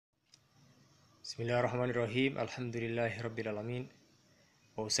بسم الله الرحمن الرحيم الحمد لله رب العالمين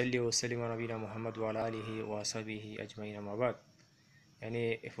وأصلي وأسلم على نبينا محمد وعلى آله وصحبه أجمعين أما بعد.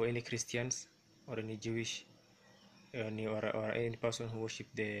 For any Christians or any Jewish or any person who worship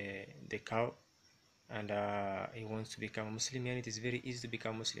the cow and he wants to become a Muslim, it is very easy to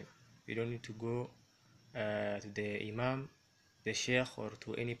become Muslim. You don't need to go to the Imam, the Sheikh, or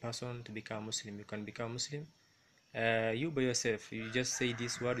to any person to become Muslim. You can become Muslim you by yourself. You just say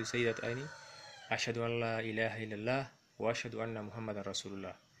this word. You say that Ashhadu an la ilaha illallah wa ashhadu anna Muhammadan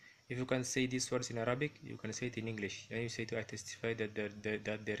Rasulullah. If you can say these words in Arabic, you can say it in English. And you say to I testify that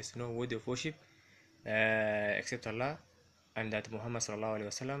there is no word of worship except Allah, and that Muhammad sallallahu alaihi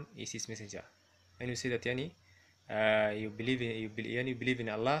wasallam is his messenger. And you say that you believe in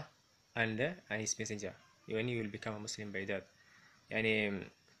Allah and his messenger. You will become a Muslim by that. Yani,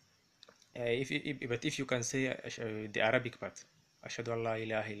 but if you can say the Arabic part, Ashhadu an la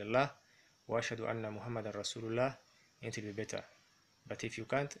ilaha illallah wa ashhadu anna Muhammadan Rasulullah, it will be better. But if you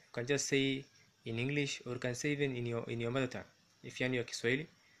can't, you can just say in English, or you can say even in your mother tongue. If ya Kiswahili,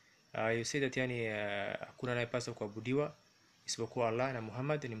 you say that hakuna anayepaswa kuabudiwa isipokuwa Allah na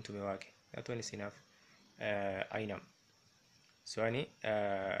Muhammad ni mtume wake. That one is enough. Ainam. So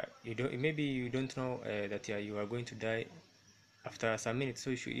maybe you don't know that you are going to die after some minutes.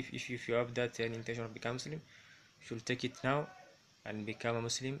 So if you have that intention of becoming Muslim, you should take it now and become a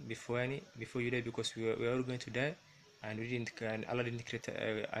Muslim before you die, because we are all going to die, and Allah didn't create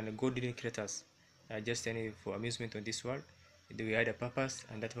and God didn't create us just for amusement on this world. We had a purpose,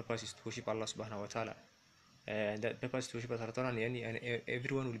 and that purpose is to worship Allah subhanahu wa ta'ala. And that purpose to worship Allah subhanahu wa ta'ala, and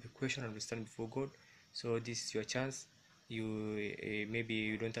everyone will be questioned and will stand before God. So this is your chance. Maybe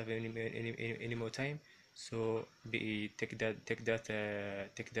you don't have any more time, so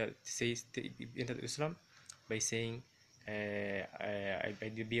enter Islam by saying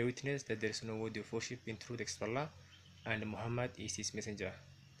I be a witness that there is no word of worship in truth except Allah, and Muhammad is his messenger.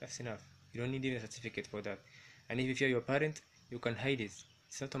 That's enough. You don't need even a certificate for that. And if you fear your parent, you can hide it.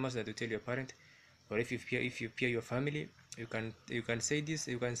 It's not a must that you tell your parent. Or if you fear your family, you can say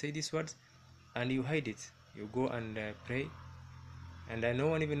these words and you hide it. You go and pray, and no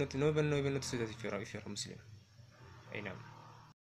one even notices that if you're a Muslim. I know.